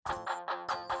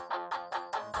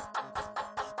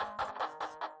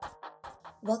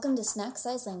Welcome to Snack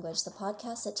Size Language, the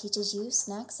podcast that teaches you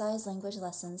snack size language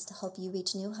lessons to help you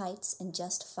reach new heights in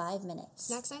just 5 minutes.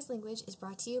 Snack Size Language is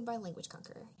brought to you by Language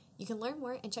Conqueror. You can learn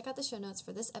more and check out the show notes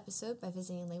for this episode by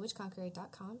visiting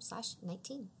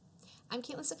languageconqueror.com/19. I'm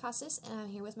Caitlin Sakassis, and I'm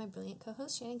here with my brilliant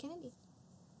co-host, Shannon Kennedy.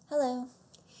 Hello.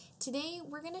 Today,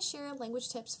 we're going to share language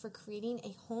tips for creating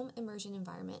a home immersion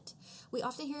environment. We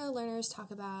often hear learners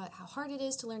talk about how hard it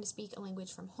is to learn to speak a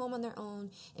language from home on their own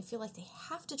and feel like they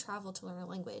have to travel to learn a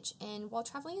language. And while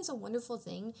traveling is a wonderful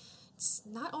thing, it's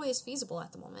not always feasible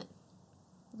at the moment.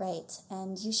 Right,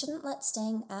 and you shouldn't let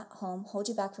staying at home hold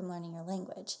you back from learning your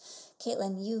language.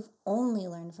 Caitlin, you've only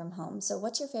learned from home, so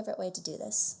what's your favorite way to do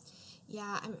this?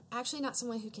 Yeah, I'm actually not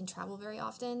someone who can travel very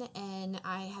often, and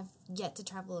I have yet to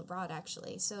travel abroad,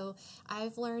 actually. So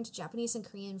I've learned Japanese and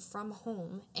Korean from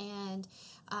home, and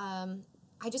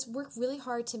I just work really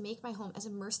hard to make my home as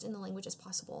immersed in the language as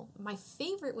possible. My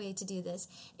favorite way to do this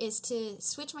is to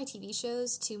switch my TV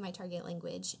shows to my target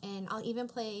language, and I'll even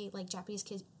play Japanese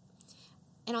kids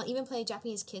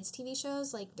TV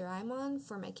shows like Doraemon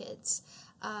for my kids.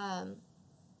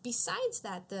 Besides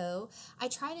that, though, I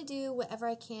try to do whatever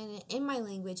I can in my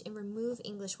language and remove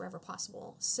English wherever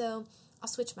possible. So I'll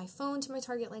switch my phone to my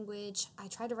target language. I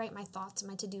try to write my thoughts and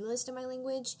my to-do list in my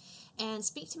language and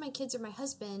speak to my kids or my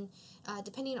husband,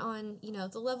 depending on,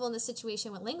 the level and the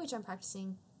situation, what language I'm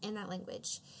practicing in that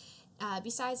language.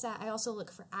 Besides that, I also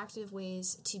look for active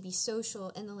ways to be social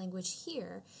in the language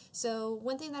here. So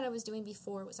one thing that I was doing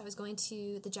before was I was going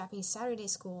to the Japanese Saturday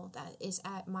school that is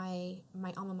at my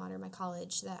alma mater, my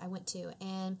college that I went to,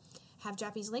 and have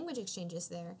Japanese language exchanges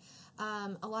there.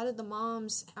 A lot of the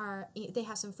moms they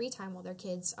have some free time while their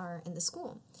kids are in the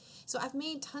school. So I've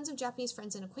made tons of Japanese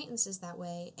friends and acquaintances that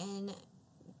way, and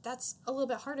that's a little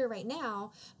bit harder right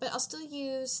now, but I'll still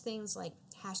use things like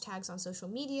hashtags on social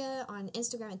media, on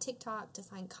Instagram and TikTok to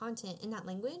find content in that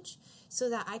language so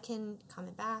that I can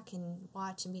comment back and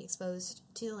watch and be exposed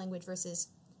to the language versus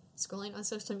scrolling on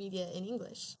social media in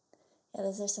English. Yeah,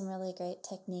 those are some really great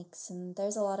techniques, and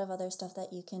there's a lot of other stuff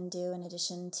that you can do in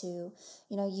addition to,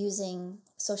 using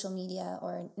social media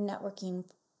or networking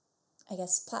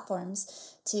platforms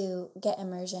to get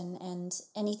immersion, and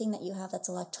anything that you have that's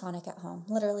electronic at home,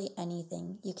 literally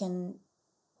anything, you can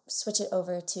switch it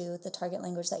over to the target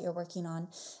language that you're working on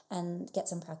and get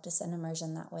some practice and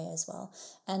immersion that way as well.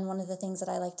 And one of the things that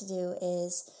I like to do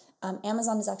is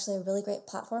Amazon is actually a really great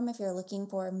platform if you're looking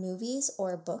for movies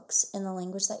or books in the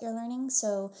language that you're learning.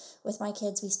 So with my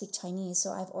kids, we speak Chinese,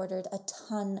 so I've ordered a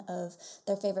ton of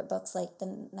their favorite books like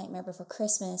The Nightmare Before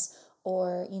Christmas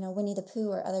or, Winnie the Pooh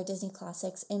or other Disney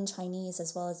classics in Chinese,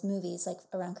 as well as movies. Like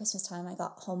around Christmas time, I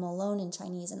got Home Alone in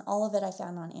Chinese, and all of it I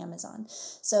found on Amazon.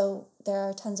 So there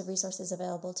are tons of resources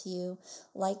available to you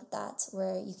like that,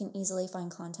 where you can easily find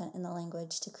content in the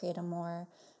language to create a more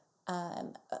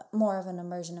of an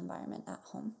immersion environment at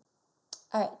home.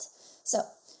 All right, so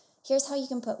here's how you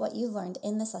can put what you learned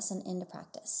in this lesson into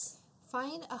practice.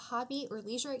 Find a hobby or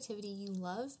leisure activity you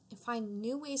love and find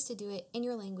new ways to do it in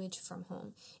your language from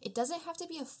home. It doesn't have to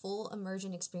be a full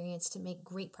immersion experience to make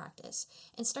great practice.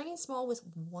 And starting small with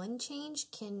one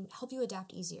change can help you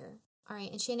adapt easier. All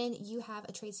right, and Shannon, you have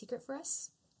a trade secret for us?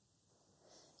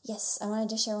 Yes, I wanted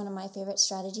to share one of my favorite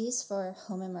strategies for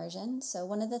home immersion. So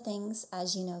one of the things,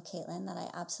 as you know, Caitlin, that I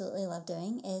absolutely love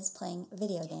doing is playing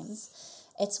video games.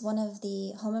 It's one of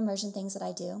the home immersion things that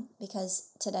I do because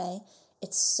today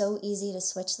it's so easy to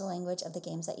switch the language of the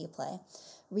games that you play.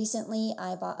 Recently,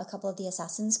 I bought a couple of the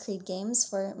Assassin's Creed games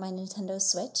for my Nintendo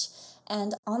Switch,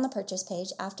 and on the purchase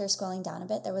page, after scrolling down a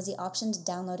bit, there was the option to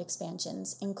download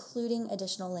expansions, including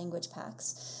additional language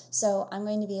packs. So I'm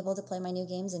going to be able to play my new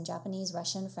games in Japanese,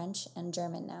 Russian, French, and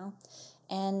German now.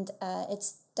 And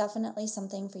it's definitely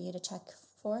something for you to check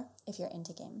for if you're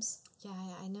into games.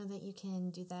 Yeah, I know that you can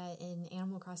do that in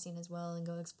Animal Crossing as well and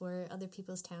go explore other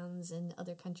people's towns and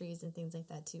other countries and things like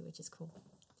that too, which is cool.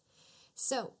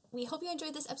 So, we hope you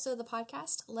enjoyed this episode of the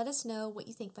podcast. Let us know what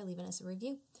you think by leaving us a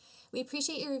review. We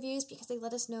appreciate your reviews because they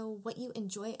let us know what you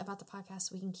enjoy about the podcast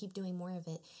so we can keep doing more of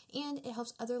it. And it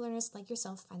helps other learners like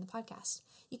yourself find the podcast.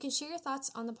 You can share your thoughts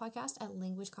on the podcast at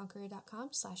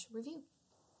languageconqueror.com/review.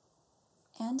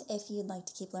 And if you'd like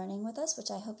to keep learning with us,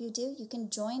 which I hope you do, you can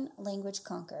join Language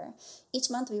Conqueror. Each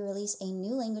month we release a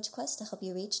new language quest to help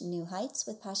you reach new heights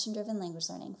with passion-driven language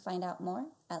learning. Find out more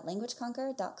at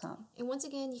languageconqueror.com. And once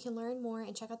again, you can learn more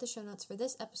and check out the show notes for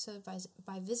this episode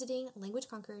by visiting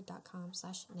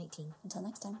languageconqueror.com/19. Until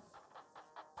next time.